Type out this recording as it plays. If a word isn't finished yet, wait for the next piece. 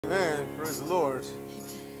Amen. Praise the Lord.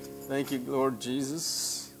 Thank you, Lord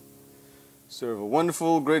Jesus. Serve a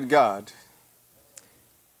wonderful, great God.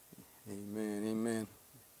 Amen. Amen.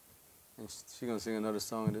 She's going to sing another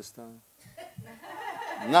song this time.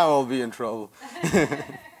 Now I'll be in trouble.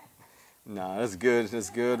 Nah, that's good. That's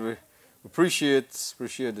good. We appreciate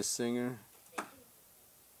the singer.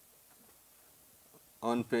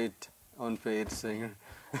 Unpaid singer.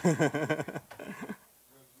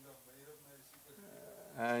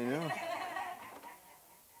 I know.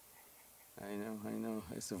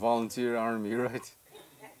 It's a volunteer army, right?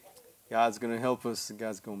 God's going to help us.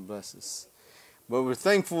 God's going to bless us. But we're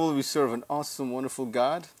thankful we serve an awesome, wonderful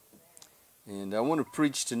God. And I want to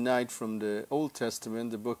preach tonight from the Old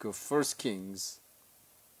Testament, the book of 1 Kings,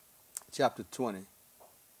 chapter 20.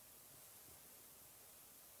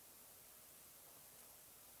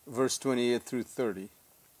 Verse 28 through 30.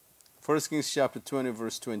 1 Kings chapter 20,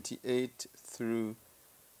 verse 28 through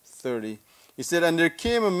 30. He said, "And there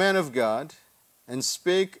came a man of God, and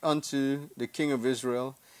spake unto the king of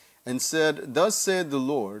Israel, and said, Thus saith the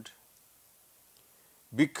Lord,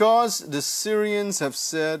 because the Syrians have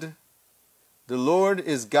said, The Lord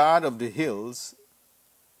is God of the hills,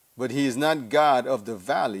 but he is not God of the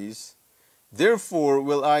valleys, therefore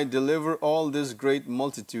will I deliver all this great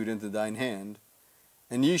multitude into thine hand,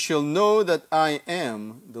 and ye shall know that I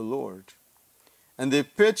am the Lord. And they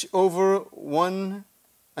pitch one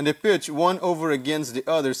over against the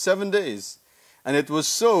other 7 days. And it was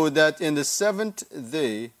so that in the seventh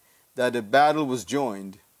day that the battle was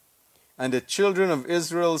joined. And the children of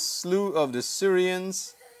Israel slew of the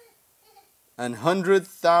Syrians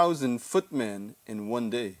 100,000 footmen in 1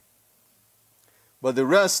 day. But the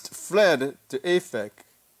rest fled to Aphek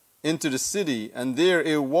into the city, and there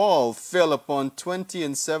a wall fell upon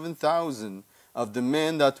 27,000 of the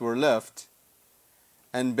men that were left.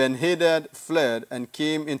 And Ben-Hadad fled and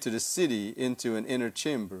came into the city into an inner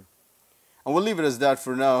chamber." And we'll leave it as that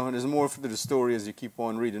for now. There's more to the story as you keep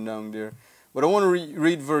on reading down there. But I want to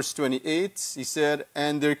read verse 28. He said,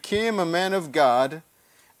 "And there came a man of God,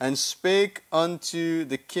 and spake unto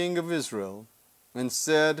the king of Israel, and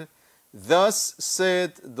said, Thus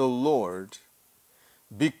saith the Lord,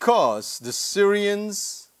 because the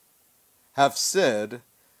Syrians have said,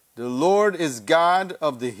 The Lord is God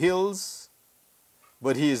of the hills,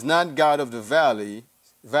 but he is not God of the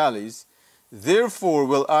valleys, therefore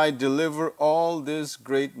will I deliver all this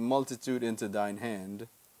great multitude into thine hand,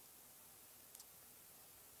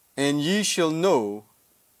 and ye shall know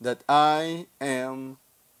that I am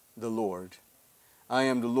the Lord." I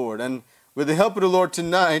am the Lord. And with the help of the Lord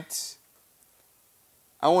tonight,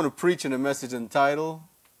 I want to preach in a message entitled,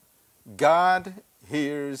 God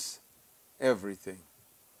Hears Everything.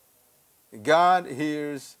 God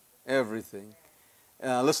hears everything.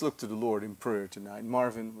 Let's look to the Lord in prayer tonight.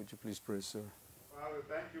 Marvin, would you please pray, sir? Father,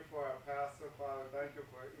 thank you for our pastor. Father, thank you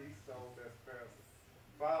for each soul that's present.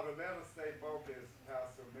 Father, let us stay focused,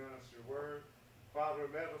 Pastor, minister your word. Father,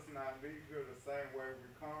 let us not leave here the same way we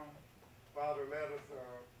come. Father, let us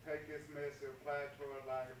take this message, apply it to our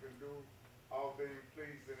life, and do all things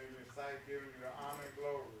pleasing in your sight, giving you the honor and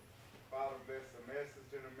glory. Father, bless the message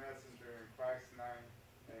and the messenger in Christ's name.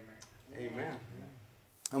 Amen. Amen.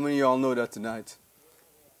 How many of y'all know that tonight?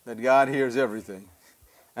 That God hears everything.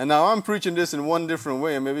 And now I'm preaching this in one different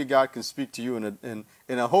way, and maybe God can speak to you in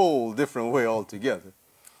a whole different way altogether.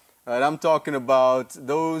 Right, I'm talking about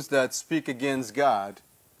those that speak against God.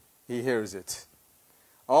 He hears it.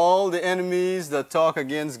 All the enemies that talk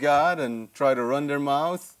against God and try to run their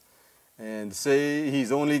mouth and say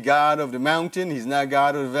he's only God of the mountain, he's not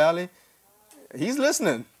God of the valley, he's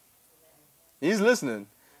listening. He's listening.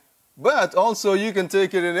 But also you can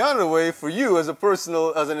take it in the other way for you as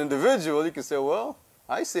an individual. You can say, well,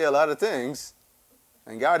 I say a lot of things,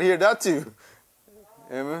 and God hears that too.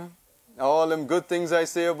 Amen. All them good things I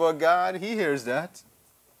say about God, he hears that.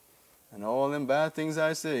 And all them bad things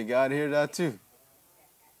I say, God hears that too.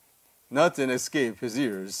 Nothing escapes his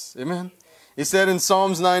ears. Amen. He said in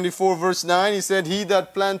Psalms 94 verse 9, he said, "He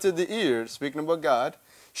that planted the ear," speaking about God,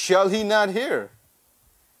 "shall he not hear?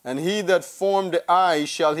 And he that formed the eye,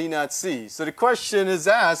 shall he not see?" So the question is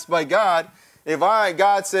asked by God,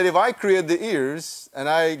 God said, if I create the ears, and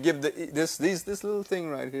I give this little thing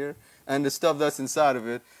right here, and the stuff that's inside of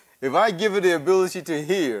it, if I give it the ability to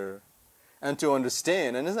hear and to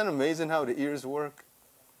understand, and isn't it amazing how the ears work?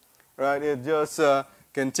 Right? It just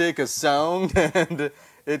can take a sound, and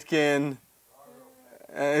it can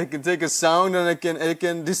take a sound, and it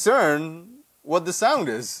can discern what the sound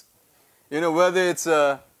is. You know, whether it's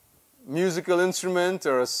a musical instrument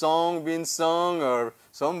or a song being sung or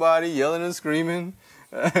somebody yelling and screaming,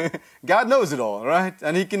 God knows it all, right?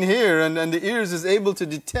 And he can hear, and the ears is able to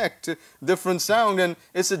detect different sound, and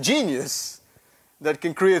it's a genius that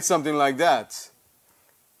can create something like that.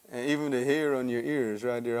 And even the hair on your ears,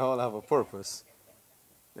 right, they all have a purpose.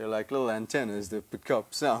 They're like little antennas that pick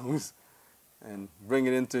up sounds and bring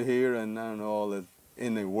it into here, and I don't know, all the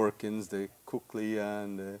inner workings, the cochlea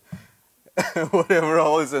and whatever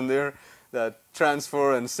all is in there that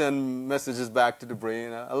transfer and send messages back to the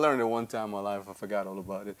brain. I learned it one time in my life. I forgot all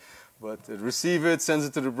about it. But it receives it, sends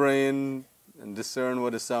it to the brain, and discern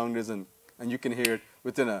what the sound is, and you can hear it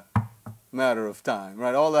within a matter of time,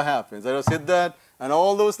 right? All that happens. I just hit that, and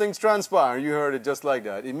all those things transpire. You heard it just like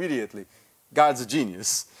that, immediately. God's a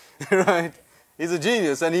genius, right? He's a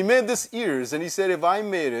genius, and he made this ears, and he said, if I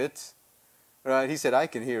made it, right, he said, I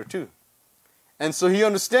can hear too. And so he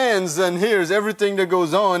understands and hears everything that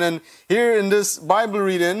goes on. And here in this Bible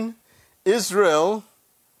reading, Israel,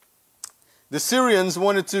 the Syrians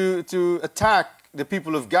wanted to attack the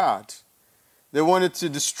people of God. They wanted to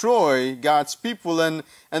destroy God's people. And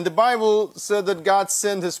the Bible said that God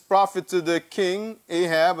sent his prophet to the king,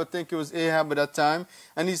 Ahab. I think it was Ahab at that time.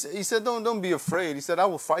 And he said, don't be afraid. He said, I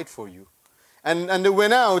will fight for you. And they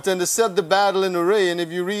went out and they set the battle in array. And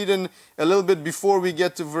if you read in a little bit before we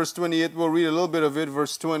get to verse 28, we'll read a little bit of it,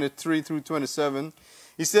 verse 23 through 27.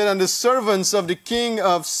 He said, and the servants of the king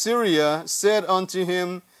of Syria said unto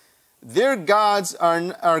him, their gods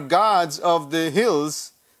are gods of the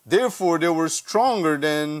hills, therefore they were stronger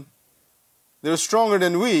than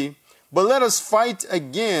we. But let us fight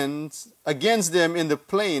against them in the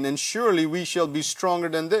plain, and surely we shall be stronger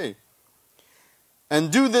than they. And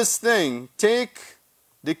do this thing, take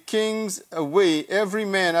the kings away, every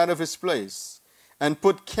man out of his place, and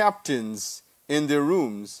put captains in their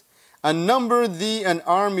rooms, and number thee an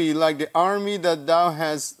army like the army that thou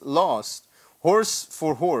hast lost, horse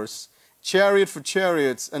for horse, chariot for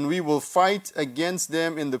chariots, and we will fight against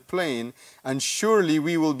them in the plain, and surely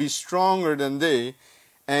we will be stronger than they.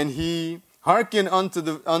 And he hearkened unto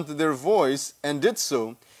their voice, and did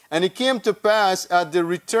so. And it came to pass at the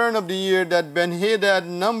return of the year that Ben-Hadad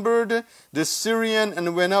numbered the Syrian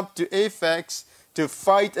and went up to Aphex to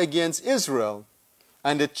fight against Israel.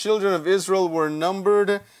 And the children of Israel were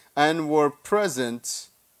numbered and were present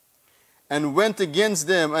and went against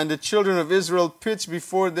them. And the children of Israel pitched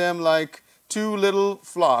before them like two little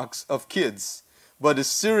flocks of kids. But the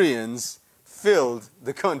Syrians filled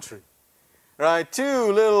the country. Right?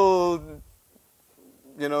 Two little...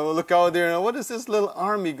 look out there and what is this little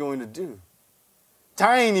army going to do?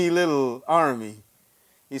 Tiny little army.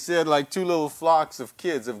 He said like two little flocks of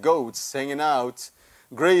kids, of goats hanging out,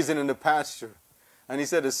 grazing in the pasture. And he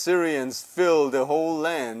said the Syrians filled the whole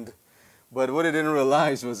land. But what they didn't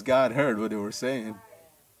realize was God heard what they were saying.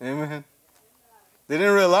 Amen. They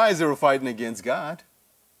didn't realize they were fighting against God.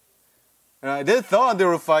 Right? They thought they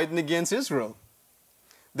were fighting against Israel.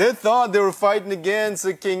 They thought they were fighting against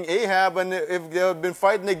King Ahab, and if they had been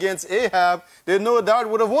fighting against Ahab, they no doubt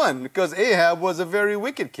would have won, because Ahab was a very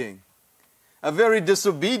wicked king, a very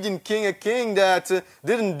disobedient king, a king that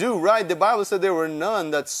didn't do right. The Bible said there were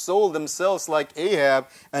none that sold themselves like Ahab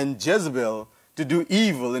and Jezebel to do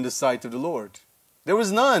evil in the sight of the Lord. There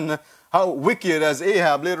was none how wicked as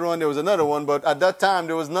Ahab. Later on there was another one, but at that time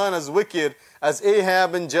there was none as wicked as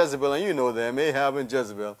Ahab and Jezebel. And you know them, Ahab and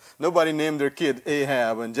Jezebel. Nobody named their kid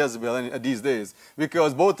Ahab and Jezebel these days,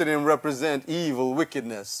 because both of them represent evil,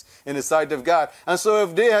 wickedness in the sight of God. And so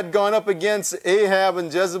if they had gone up against Ahab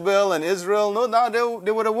and Jezebel and Israel, no doubt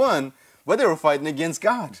they would have won. But they were fighting against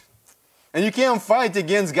God. And you can't fight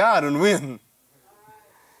against God and win.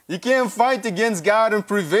 You can't fight against God and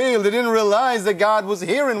prevail. They didn't realize that God was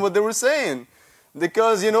hearing what they were saying.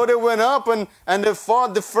 Because, they went up and they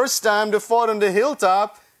fought the first time. They fought on the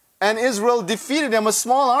hilltop. And Israel defeated them. A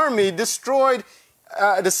small army destroyed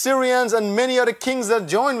the Syrians and many other kings that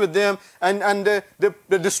joined with them. And they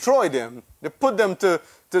destroyed them. They put them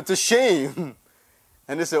to shame.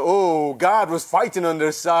 And they said, oh, God was fighting on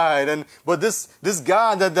their side. But this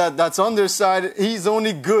God that's on their side, he's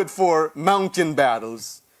only good for mountain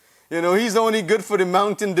battles. He's only good for the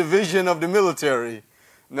mountain division of the military.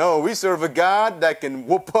 No, we serve a God that can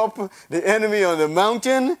whoop up the enemy on the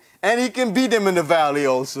mountain, and he can beat them in the valley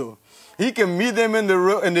also. He can meet them in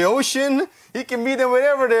the ocean. He can meet them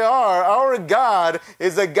wherever they are. Our God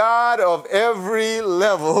is a God of every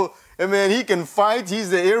level. Amen. He can fight. He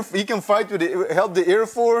can fight help the Air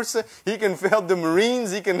Force. He can help the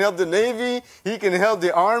Marines. He can help the Navy. He can help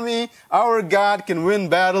the Army. Our God can win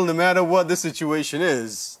battle no matter what the situation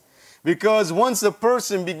is. Because once a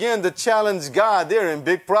person begins to challenge God, they're in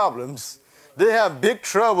big problems. They have big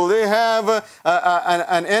trouble. They have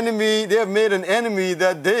an enemy. They have made an enemy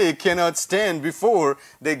that they cannot stand before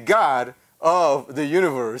the God of the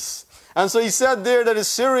universe. And so he said there that the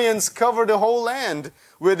Syrians covered the whole land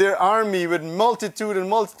with their army, with multitude and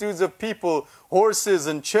multitudes of people, horses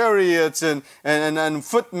and chariots and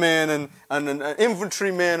footmen and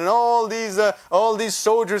infantrymen and all these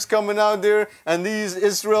soldiers coming out there, and these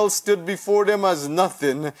Israel stood before them as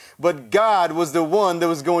nothing. But God was the one that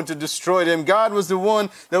was going to destroy them. God was the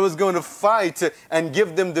one that was going to fight and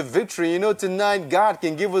give them the victory. You know, tonight God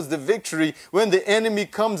can give us the victory when the enemy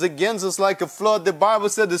comes against us like a flood. The Bible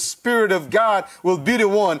said the Spirit of God will be the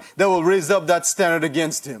one that will raise up that standard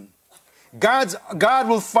against him. God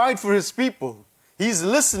will fight for his people. He's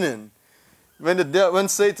listening. When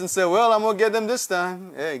Satan said, well, I'm going to get them this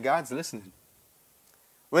time, hey, God's listening.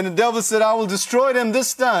 When the devil said, I will destroy them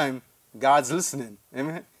this time, God's listening.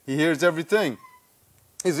 Amen. He hears everything.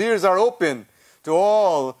 His ears are open to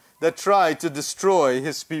all that try to destroy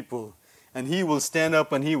his people. And he will stand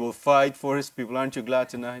up and he will fight for his people. Aren't you glad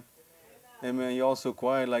tonight? Amen. You're all so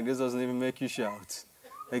quiet like this doesn't even make you shout.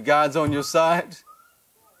 That God's on your side.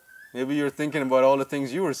 Maybe you're thinking about all the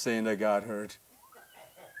things you were saying that God heard.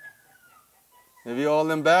 Maybe all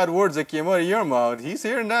them bad words that came out of your mouth, he's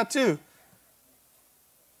hearing that too.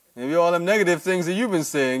 Maybe all them negative things that you've been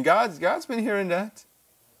saying, God's been hearing that.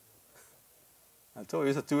 I told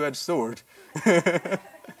you it's a two-edged sword. It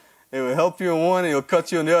will help you in one and it'll cut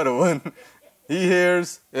you in the other one. He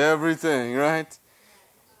hears everything, right?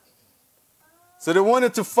 So they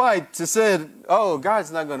wanted to fight. They said, oh,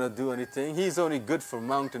 God's not going to do anything. He's only good for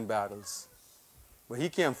mountain battles. But he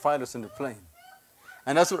can't fight us in the plain.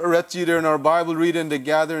 And that's what I read to you there in our Bible reading. They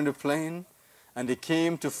gathered in the plain and they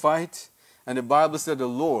came to fight. And the Bible said the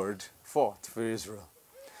Lord fought for Israel.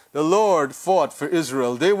 The Lord fought for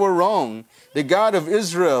Israel. They were wrong. The God of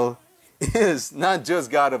Israel is not just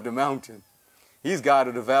God of the mountain. He's God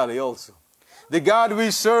of the valley also. The God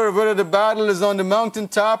we serve, whether the battle is on the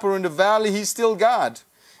mountaintop or in the valley, he's still God.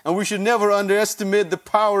 And we should never underestimate the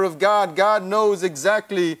power of God. God knows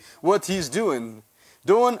exactly what he's doing.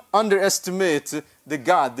 Don't underestimate the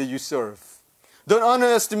God that you serve. Don't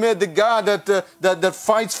underestimate the God that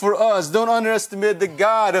fights for us. Don't underestimate the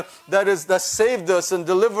God that saved us and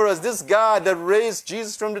delivered us. This God that raised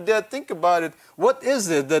Jesus from the dead. Think about it. What is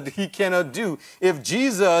it that he cannot do? If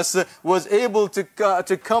Jesus was able to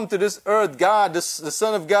come to this earth, God, the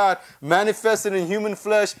Son of God, manifested in human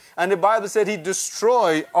flesh, and the Bible said he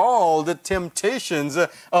destroyed all the temptations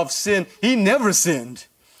of sin. He never sinned.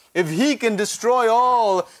 If he can destroy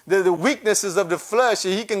all the weaknesses of the flesh,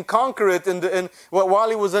 he can conquer it while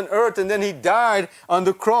he was on earth, and then he died on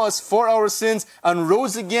the cross for our sins and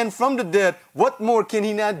rose again from the dead, what more can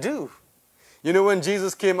he not do? You know, when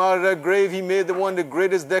Jesus came out of that grave, he made the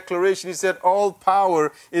greatest declaration. He said, all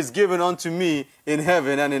power is given unto me in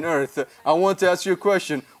heaven and in earth. I want to ask you a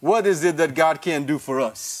question. What is it that God can't do for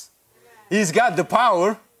us? He's got the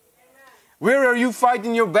power. Where are you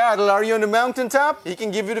fighting your battle? Are you on the mountaintop? He can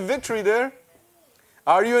give you the victory there.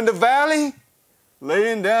 Are you in the valley?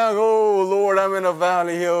 Laying down, oh Lord, I'm in a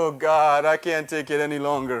valley. Oh God, I can't take it any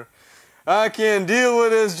longer. I can't deal with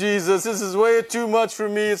this, Jesus. This is way too much for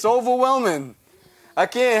me. It's overwhelming. I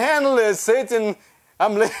can't handle this. Satan,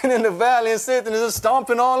 I'm laying in the valley and Satan is just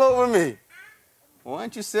stomping all over me. Why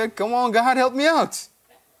don't you say, come on, God, help me out?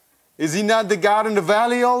 Is he not the God in the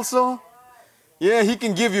valley also? Yeah, he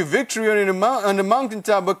can give you victory on the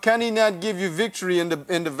mountaintop, but can he not give you victory in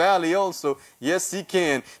the valley also? Yes, he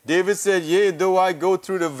can. David said, yea, though I go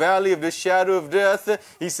through the valley of the shadow of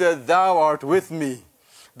death, he said, thou art with me.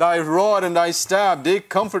 Thy rod and thy staff, they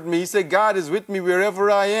comfort me. He said, God is with me wherever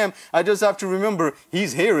I am. I just have to remember,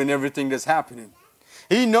 he's hearing everything that's happening.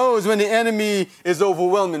 He knows when the enemy is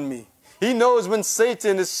overwhelming me. He knows when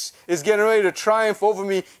Satan is getting ready to triumph over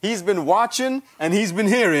me. He's been watching and he's been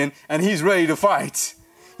hearing and he's ready to fight.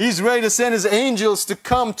 He's ready to send his angels to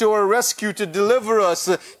come to our rescue, to deliver us,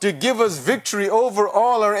 to give us victory over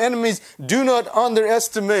all our enemies. Do not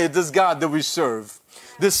underestimate this God that we serve.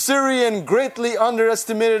 The Syrian greatly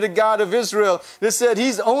underestimated the God of Israel. They said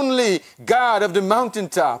he's only God of the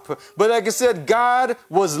mountaintop. But like I said, God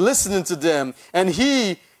was listening to them, and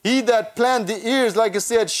he that planned the ears, like I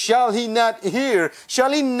said, shall he not hear?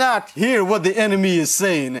 Shall he not hear what the enemy is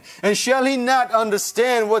saying? And shall he not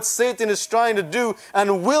understand what Satan is trying to do?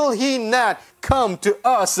 And will he not come to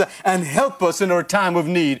us and help us in our time of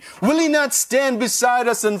need? Will he not stand beside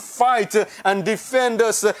us and fight and defend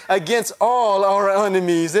us against all our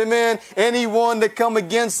enemies? Amen. Anyone that come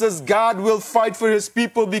against us, God will fight for his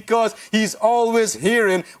people because he's always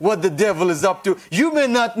hearing what the devil is up to. You may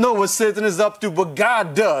not know what Satan is up to, but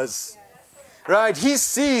God does. Right? He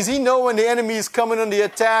sees, he knows when the enemy is coming on the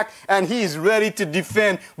attack and he's ready to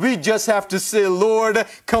defend. We just have to say, Lord,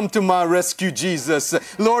 come to my rescue, Jesus.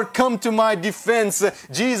 Lord, come to my defense.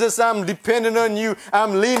 Jesus, I'm dependent on you.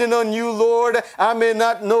 I'm leaning on you, Lord. I may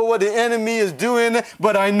not know what the enemy is doing,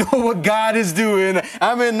 but I know what God is doing.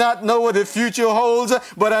 I may not know what the future holds,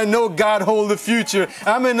 but I know God holds the future.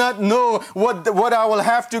 I may not know what I will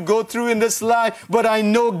have to go through in this life, but I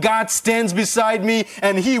know God stands beside me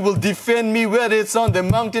and he will defend me, whether it's on the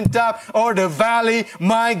mountaintop or the valley.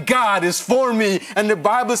 My God is for me. And the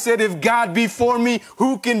Bible said, if God be for me,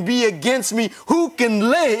 who can be against me? Who can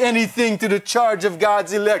lay anything to the charge of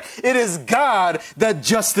God's elect? It is God that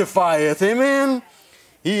justifieth. Amen.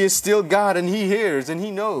 He is still God, and he hears and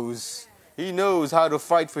he knows. He knows how to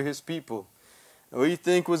fight for his people. What do you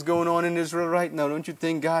think was going on in Israel right now? Don't you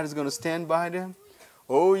think God is going to stand by them?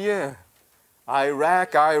 Oh yeah.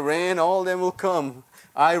 Iraq, Iran, all of them will come.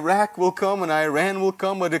 Iraq will come and Iran will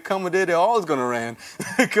come, but they come a day they're all going to ran.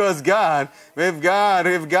 Because God, if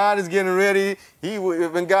God is getting ready,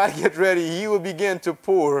 when God gets ready, he will begin to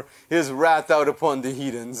pour his wrath out upon the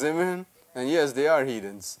heathens. Amen? And yes, they are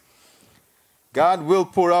heathens. God will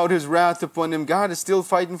pour out his wrath upon them. God is still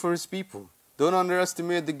fighting for his people. Don't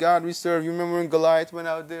underestimate the God we serve. You remember when Goliath went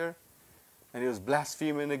out there and he was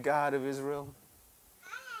blaspheming the God of Israel?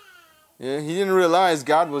 Yeah, he didn't realize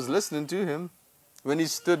God was listening to him. When he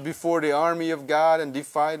stood before the army of God and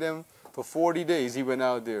defied them for 40 days, he went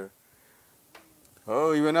out there.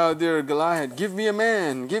 Oh, he went out there, Goliath, give me a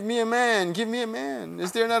man, give me a man, give me a man.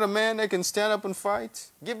 Is there not a man that can stand up and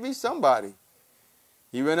fight? Give me somebody.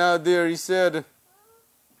 He went out there, he said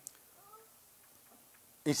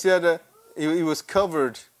he was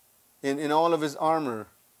covered in all of his armor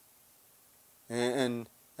and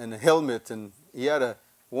a helmet, and he had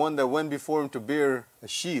one that went before him to bear a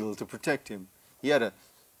shield to protect him. He had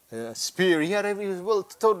a spear. He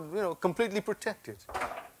was completely protected.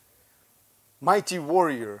 Mighty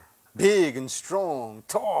warrior, big and strong,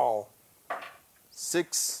 tall,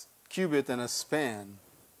 6 cubits and a span.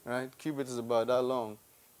 Right? Cubit is about that long,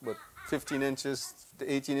 but 15 inches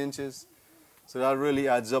to 18 inches. So that really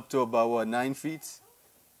adds up to about, what, 9 feet?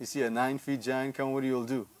 You see a 9 feet giant come, what do you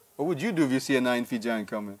do? What would you do if you see a 9 feet giant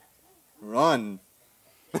coming? Run.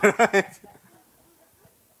 Right?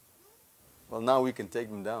 Well, now we can take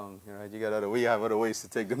them down. Right? We have other ways to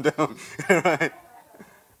take them down. Right?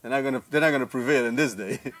 They're not gonna prevail in this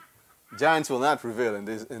day. Giants will not prevail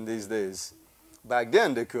in these days. Back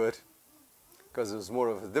then they could, because it was more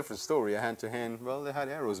of a different story, a hand-to-hand. Well, they had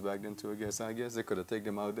arrows back then too, I guess they could have taken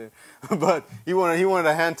them out there. But he wanted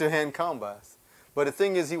a hand-to-hand combat. But the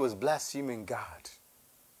thing is, he was blaspheming God.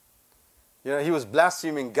 He was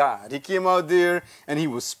blaspheming God. He came out there and he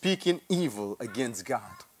was speaking evil against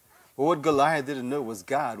God. But what Goliath didn't know was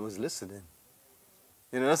God was listening.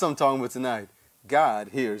 That's what I'm talking about tonight. God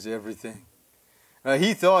hears everything.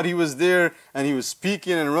 He thought he was there and he was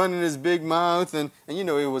speaking and running his big mouth. And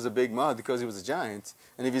it was a big mouth because he was a giant.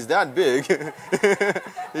 And if he's that big,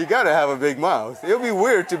 you got to have a big mouth. It would be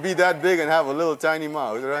weird to be that big and have a little tiny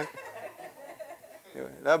mouth, right?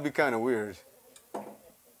 That would be kind of weird.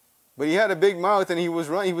 But he had a big mouth and he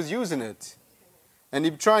was using it. And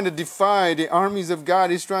he's trying to defy the armies of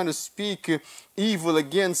God. He's trying to speak evil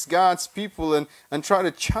against God's people and try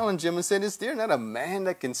to challenge him and say, is there not a man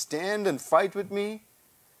that can stand and fight with me?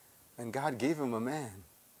 And God gave him a man.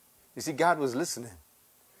 You see, God was listening.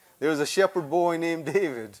 There was a shepherd boy named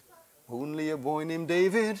David. Only a boy named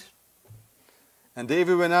David. And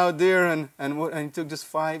David went out there and he took just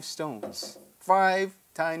 5 stones. 5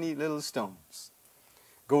 tiny little stones.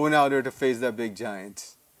 Going out there to face that big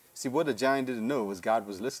giant. See, what the giant didn't know was God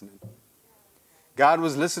was listening. God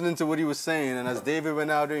was listening to what he was saying. And as David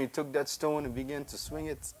went out there, he took that stone and began to swing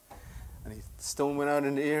it. And the stone went out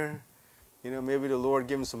in the air. Maybe the Lord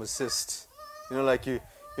gave him some assist. Like you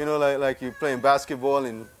playing basketball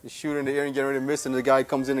and you shoot in the air and get ready to miss, and the guy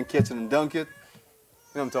comes in and catches it and dunk it. You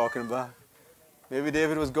know what I'm talking about? Maybe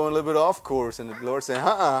David was going a little bit off course, and the Lord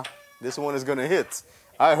said, this one is going to hit.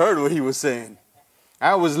 I heard what he was saying.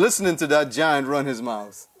 I was listening to that giant run his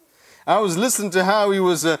mouth. I was listening to how he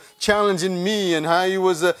was challenging me and how he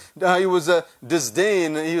was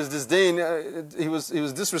disdain. He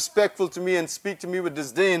was disrespectful to me and speak to me with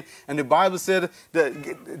disdain. And the Bible said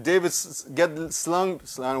that David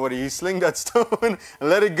he sling that stone and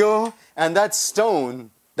let it go. And that stone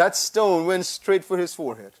went straight for his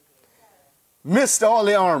forehead. Missed all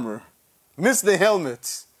the armor, missed the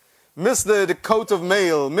helmet, missed the coat of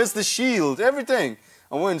mail, missed the shield, everything,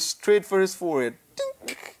 and went straight for his forehead.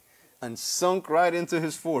 Dink! And sunk right into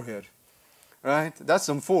his forehead. Right? That's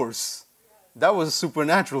some force. That was a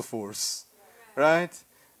supernatural force. right?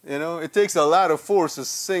 You know, it takes a lot of force to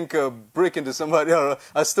sink a brick into somebody or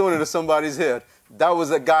a stone into somebody's head. That was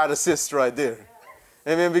a God assist right there.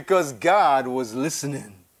 Amen. Because God was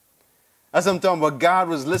listening. That's what I'm talking about. God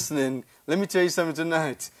was listening. Let me tell you something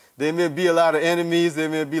tonight. There may be a lot of enemies. There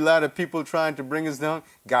may be a lot of people trying to bring us down.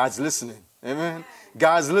 God's listening. Amen.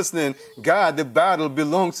 God's listening. God, the battle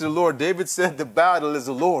belongs to the Lord. David said the battle is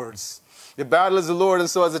the Lord's. The battle is the Lord. And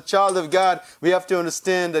so as a child of God, we have to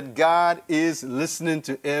understand that God is listening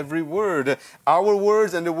to every word. Our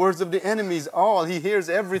words and the words of the enemies, all. He hears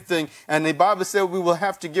everything. And the Bible said we will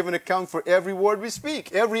have to give an account for every word we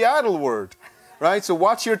speak, every idle word. Right? So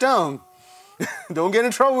watch your tongue. Don't get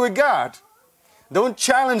in trouble with God. Don't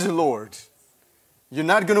challenge the Lord. You're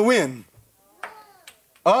not going to win.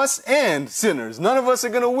 Us and sinners. None of us are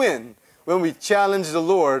going to win when we challenge the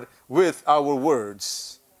Lord with our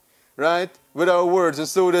words. Right? With our words. And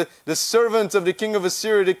so the servants of the king of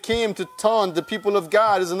Assyria that came to taunt the people of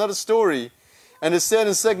God is another story. And it said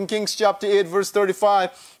in 2 Kings chapter 8 verse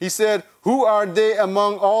 35, he said, who are they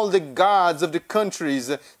among all the gods of the countries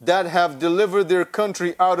that have delivered their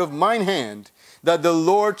country out of mine hand, that the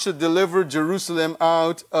Lord should deliver Jerusalem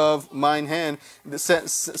out of mine hand?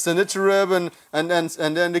 Sennacherib and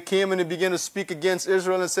then they came and they began to speak against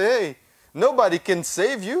Israel and say, hey, nobody can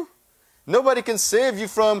save you. Nobody can save you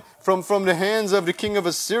from the hands of the king of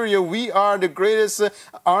Assyria. We are the greatest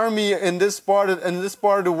army in this part of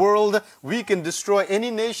the world. We can destroy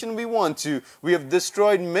any nation we want to. We have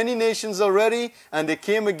destroyed many nations already, and they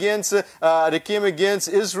came against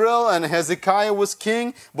Israel, and Hezekiah was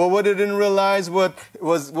king. But what they didn't realize was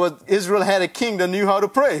Israel had a king that knew how to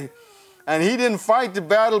pray. And he didn't fight the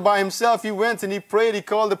battle by himself. He went and he prayed. He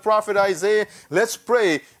called the prophet Isaiah. Let's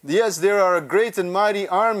pray. Yes, there are a great and mighty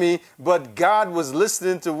army, but God was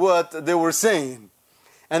listening to what they were saying.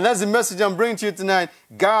 And that's the message I'm bringing to you tonight.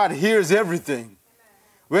 God hears everything.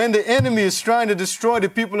 When the enemy is trying to destroy the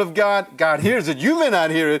people of God, God hears it. You may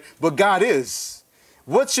not hear it, but God is.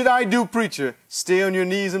 What should I do, preacher? Stay on your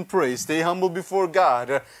knees and pray. Stay humble before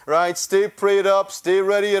God, right? Stay prayed up. Stay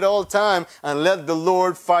ready at all time, and let the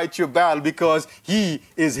Lord fight your battle, because He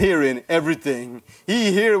is hearing everything.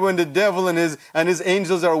 He hears when the devil and his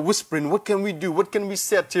angels are whispering. What can we do? What can we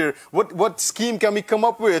set here? What scheme can we come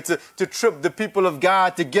up with to trip the people of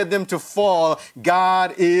God, to get them to fall?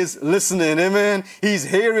 God is listening. Amen. He's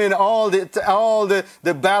hearing all the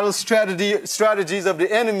battle strategies of the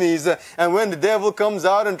enemies, and when the devil comes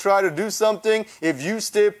out and try to do something, if you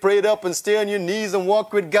stay prayed up and stay on your knees and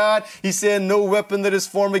walk with God, He said, no weapon that is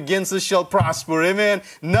formed against us shall prosper. Amen.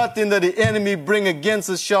 Nothing that the enemy bring against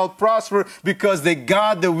us shall prosper, because the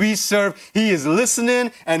God that we serve, He is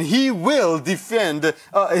listening and He will defend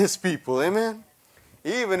His people. Amen.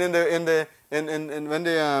 Even when the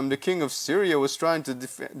king of Syria was trying to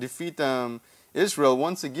defeat Israel,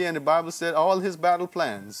 once again, the Bible said all his battle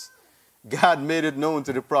plans, God made it known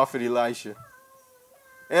to the prophet Elisha.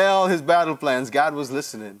 All his battle plans, God was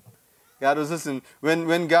listening. God was listening.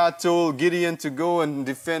 When God told Gideon to go and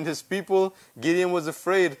defend his people, Gideon was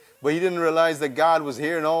afraid, but he didn't realize that God was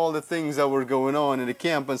hearing all the things that were going on in the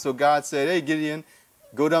camp. And so God said, hey, Gideon,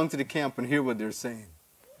 go down to the camp and hear what they're saying.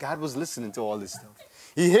 God was listening to all this stuff.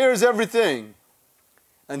 He hears everything,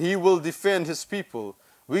 and He will defend His people.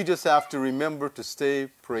 We just have to remember to stay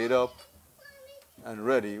prayed up and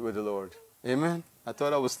ready with the Lord. Amen? I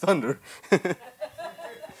thought that was thunder.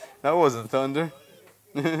 That wasn't thunder.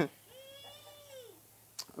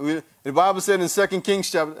 The Bible said in 2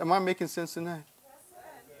 Kings chapter, am I making sense tonight?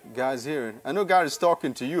 God's hearing. I know God is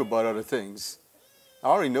talking to you about other things. I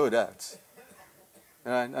already know that.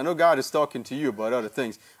 I know God is talking to you about other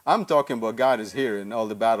things. I'm talking about God is hearing all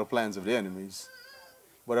the battle plans of the enemies.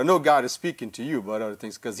 But I know God is speaking to you about other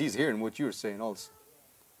things, because He's hearing what you're saying also.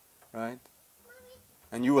 Right?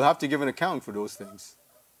 And you will have to give an account for those things.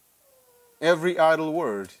 Every idle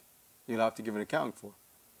word you'll have to give an account for.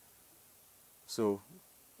 So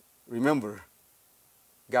remember,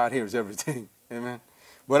 God hears everything. Amen.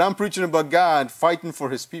 But I'm preaching about God fighting for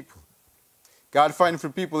His people. God fighting for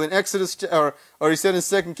people. In Exodus, or He said in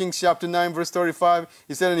 2 Kings chapter 9 verse 35,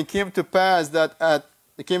 He said, and it came to pass that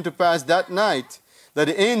night that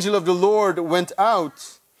the angel of the Lord went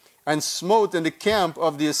out and smote in the camp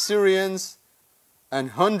of the Assyrians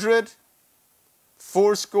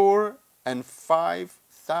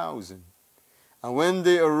 185,000. And when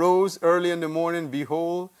they arose early in the morning,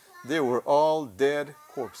 behold, they were all dead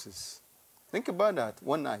corpses. Think about that.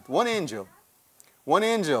 One night. One angel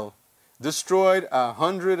destroyed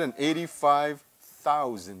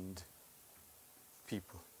 185,000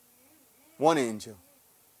 people. One angel.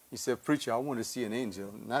 He said, preacher, I want to see an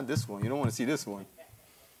angel. Not this one. You don't want to see this one.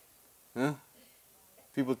 Huh?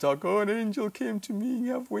 People talk, oh, an angel came to me,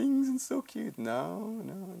 you have wings and so cute. No.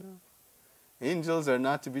 Angels are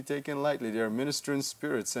not to be taken lightly. They are ministering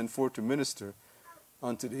spirits sent forth to minister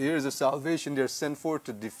unto the ears of salvation. They are sent forth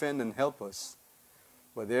to defend and help us.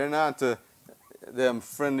 But they're not them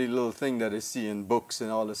friendly little thing that they see in books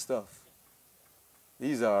and all this stuff.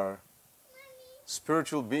 These are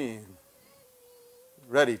spiritual beings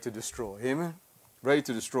ready to destroy. Amen? Ready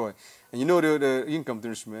to destroy. And you know the income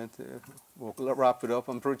instrument. We'll wrap it up.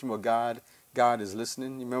 I'm preaching about God. God is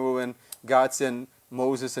listening. You remember when God sent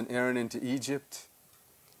Moses and Aaron into Egypt?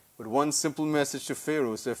 With one simple message to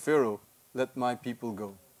Pharaoh. Said, Pharaoh, let my people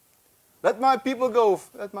go. Let my people go.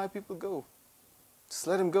 Let my people go. Just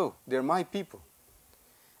let them go. They're my people.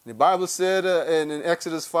 The Bible said in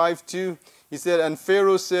Exodus 5:2, he said, and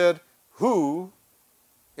Pharaoh said, who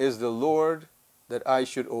is the Lord that I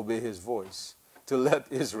should obey his voice to let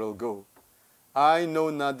Israel go? I know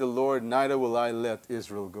not the Lord, neither will I let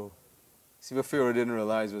Israel go. See, what Pharaoh didn't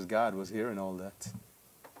realize was God was hearing all that.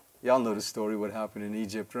 Y'all know the story, what happened in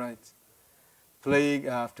Egypt, right? Plague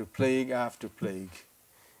after plague after plague.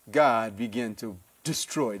 God began to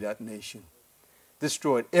destroy that nation.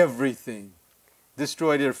 Destroyed everything.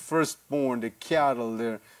 Destroyed their firstborn, their cattle,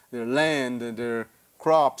 their land, and their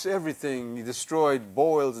crops, everything. He destroyed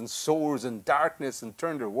boils and sores and darkness and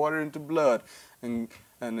turned their water into blood and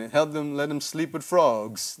helped them, let them sleep with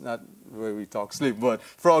frogs. Not the way we talk sleep, but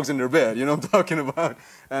frogs in their bed, you know what I'm talking about?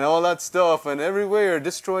 And all that stuff, and everywhere,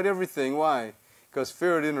 destroyed everything. Why? Because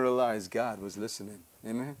Pharaoh didn't realize God was listening.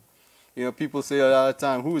 Amen? You know, people say a lot of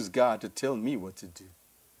time, who is God to tell me what to do?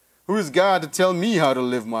 Who is God to tell me how to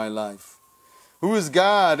live my life? Who is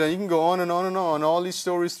God? And you can go on and on and on. All these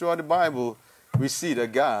stories throughout the Bible, we see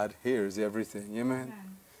that God hears everything. Amen?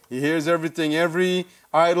 He hears everything. Every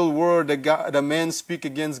idle word that men speak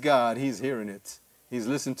against God, he's hearing it. He's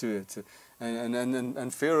listening to it.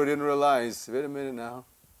 And Pharaoh didn't realize, wait a minute now,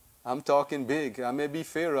 I'm talking big. I may be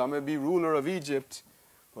Pharaoh, I may be ruler of Egypt,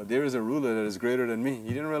 but there is a ruler that is greater than me. He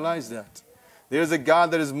didn't realize that. There's a God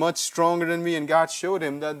that is much stronger than me, and God showed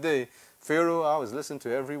him that day, Pharaoh, I was listening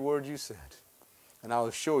to every word you said, and I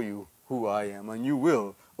will show you who I am, and you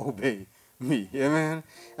will obey me. Amen?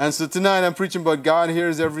 And so tonight I'm preaching about God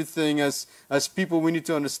hears everything. As people, we need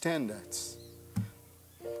to understand that.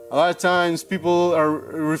 A lot of times people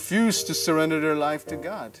refuse to surrender their life to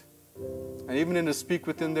God. And even in the speak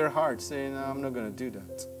within their heart, saying, no, I'm not going to do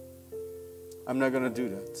that. I'm not going to do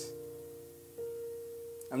that.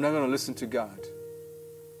 I'm not going to listen to God.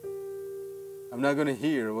 I'm not going to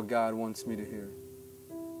hear what God wants me to hear.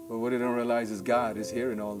 But what they don't realize is God is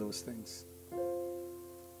hearing all those things.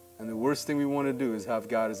 And the worst thing we want to do is have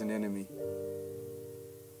God as an enemy.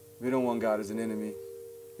 We don't want God as an enemy.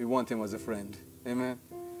 We want him as a friend. Amen?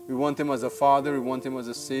 We want him as a father. We want him as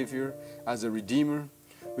a savior, as a redeemer.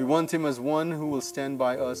 We want him as one who will stand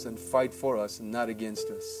by us and fight for us and not against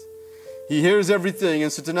us. He hears everything.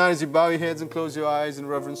 And so tonight, as you bow your heads and close your eyes in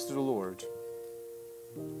reverence to the Lord,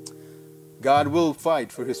 God will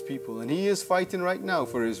fight for his people. And he is fighting right now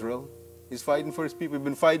for Israel. He's fighting for his people. He's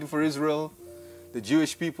been fighting for Israel, the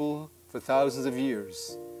Jewish people, for thousands of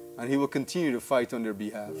years. And he will continue to fight on their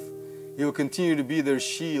behalf. He will continue to be their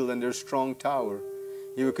shield and their strong tower.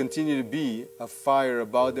 He will continue to be a fire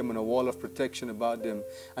about them and a wall of protection about them.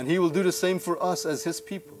 And he will do the same for us as his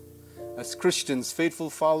people, as Christians, faithful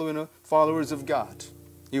followers of God.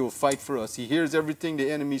 He will fight for us. He hears everything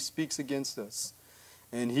the enemy speaks against us.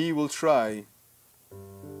 And he will try.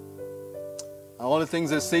 All the things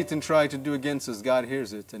that Satan tried to do against us, God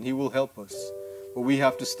hears it. And he will help us. But we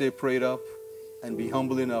have to stay prayed up and be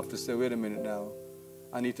humble enough to say, wait a minute now.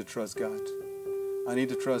 I need to trust God. I need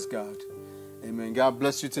to trust God. Amen. God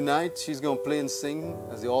bless you tonight. She's going to play and sing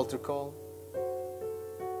as the altar call.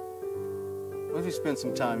 What if you spend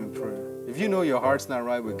some time in prayer? If you know your heart's not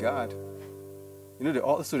right with God, you know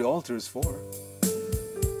that's what the altar is for.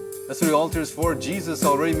 That's what the altar is for. Jesus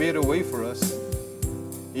already made a way for us.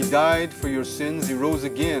 He died for your sins. He rose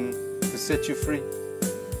again to set you free.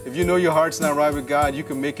 If you know your heart's not right with God, you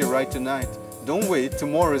can make it right tonight. Don't wait.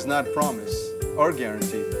 Tomorrow is not promised or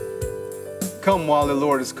guaranteed. Come while the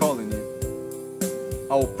Lord is calling you.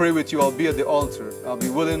 I will pray with you. I'll be at the altar. I'll be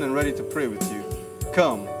willing and ready to pray with you.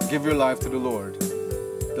 Come, give your life to the Lord.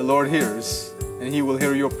 The Lord hears, and he will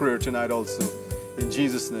hear your prayer tonight also. In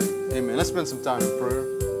Jesus' name, amen. Let's spend some time in prayer.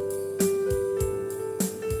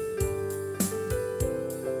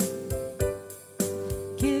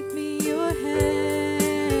 Give me your hand.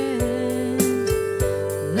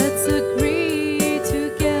 Let's agree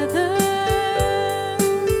together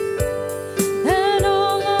that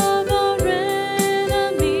all of our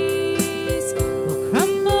enemies will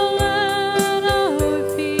crumble at our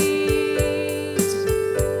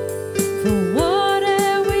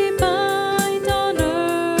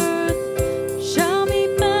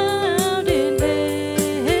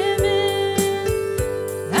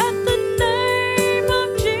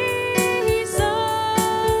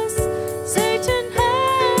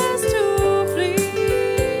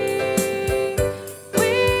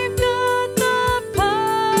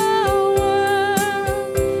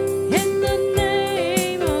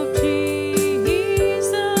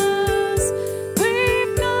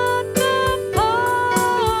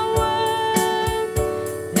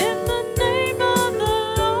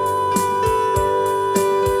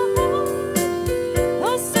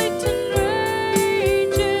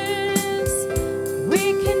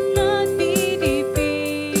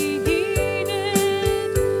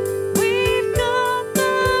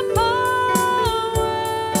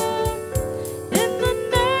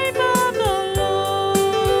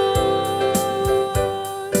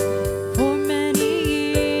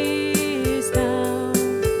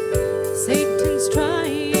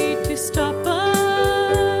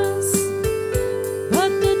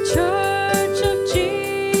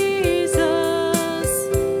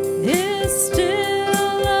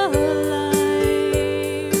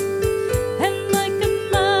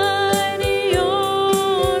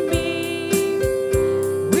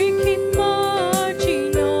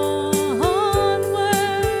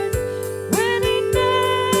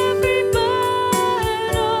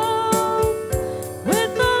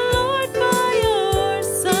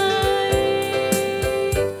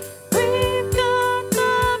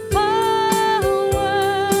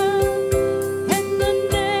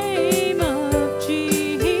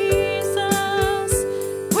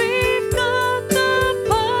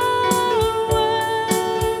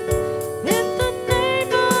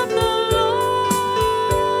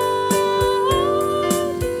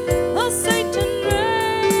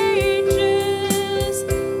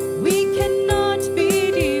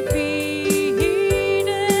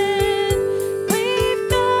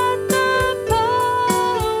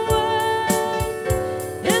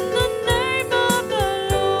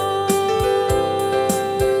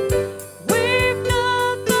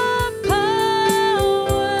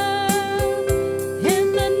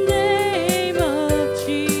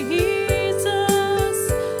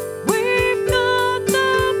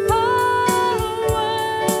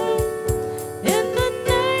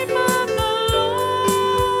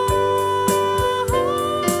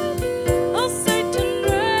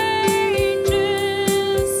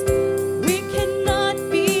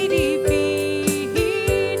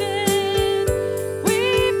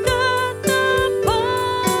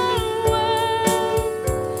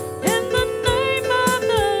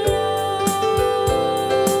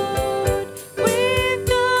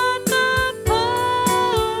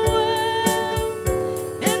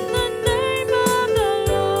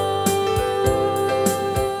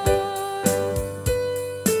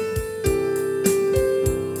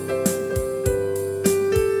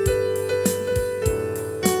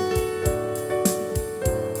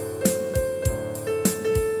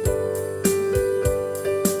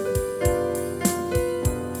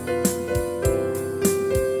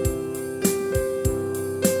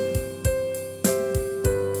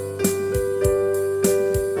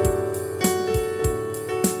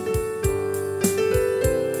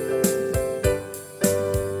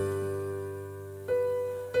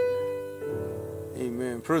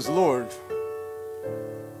Amen. Praise the Lord.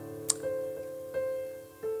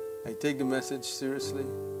 I take the message seriously.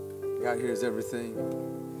 God hears everything.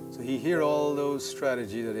 So he hears all those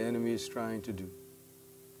strategies that the enemy is trying to do.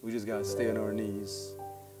 We just got to stay on our knees.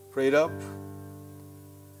 Pray it up.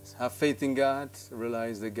 Have faith in God.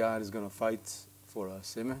 Realize that God is going to fight for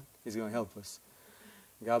us. Amen. He's going to help us.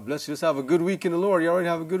 God bless you. Just have a good week in the Lord. You already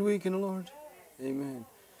have a good week in the Lord? Amen.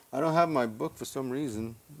 I don't have my book for some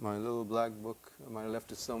reason. My little black book. I might have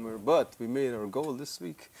left it somewhere. But we made our goal this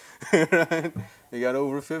week. Right? We got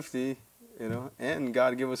over 50, and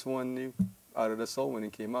God gave us one new out of the soul when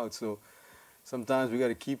it came out. So sometimes we got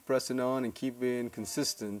to keep pressing on and keep being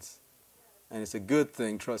consistent. And it's a good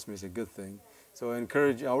thing. Trust me, it's a good thing. So I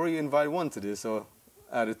encourage you. I already invited one to this, so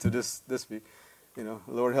add it to this week.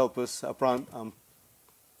 Lord help us. I'm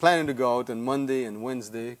planning to go out on Monday and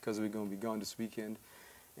Wednesday because we're going to be gone this weekend.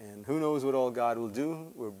 And who knows what all God will do.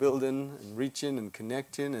 We're building and reaching and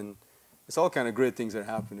connecting, and it's all kind of great things that are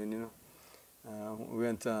happening, We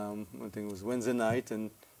went, I think it was Wednesday night, and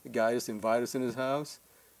the guy just invited us in his house.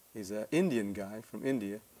 He's an Indian guy from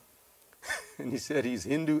India. And he said he's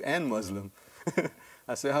Hindu and Muslim.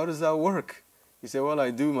 I said, how does that work? He said, well,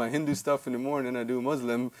 I do my Hindu stuff in the morning, and I do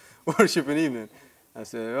Muslim worship in the evening. I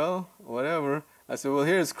said, well, whatever. I said, well,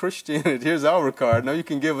 here's Christianity. Here's our card. Now you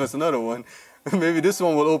can give us another one. Maybe this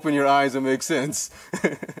one will open your eyes and make sense.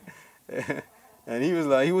 And he was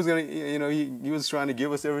like, he was gonna, he was trying to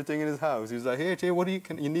give us everything in his house. He was like, hey, what do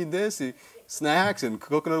you need this? Snacks and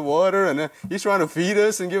coconut water, and he's trying to feed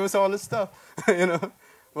us and give us all this stuff,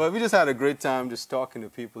 But we just had a great time just talking to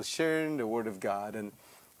people, sharing the Word of God, and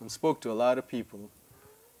spoke to a lot of people,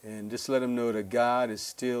 and just let them know that God is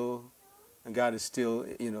still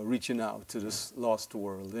reaching out to this lost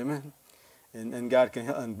world. Amen. And God can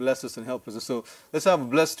help and bless us and help us. So let's have a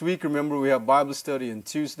blessed week. Remember, we have Bible study on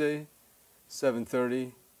Tuesday,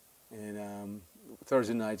 7:30, and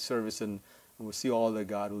Thursday night service, and we'll see all that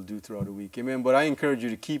God will do throughout the week. Amen. But I encourage you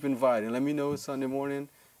to keep inviting. Let me know Sunday morning,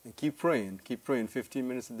 and keep praying. Keep praying 15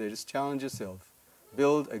 minutes a day. Just challenge yourself.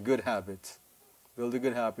 Build a good habit. Build a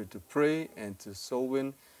good habit to pray and to soul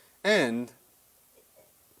win, and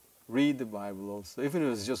read the Bible also, even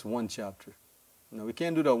if it's just one chapter. We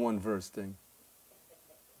can't do that one verse thing.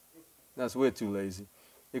 That's way too lazy.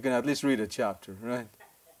 You can at least read a chapter, right?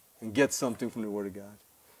 And get something from the Word of God.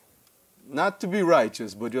 Not to be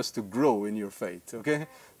righteous, but just to grow in your faith, okay?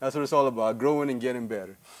 That's what it's all about, growing and getting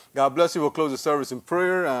better. God bless you. We'll close the service in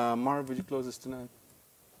prayer. Marv, would you close us tonight?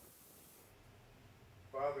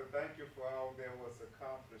 Father, thank you for all that was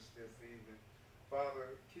accomplished this evening.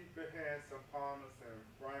 Father, keep your hands upon us and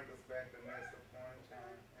bring us back the next appointed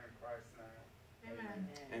time in Christ's name. Amen.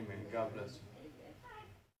 Amen. God bless you.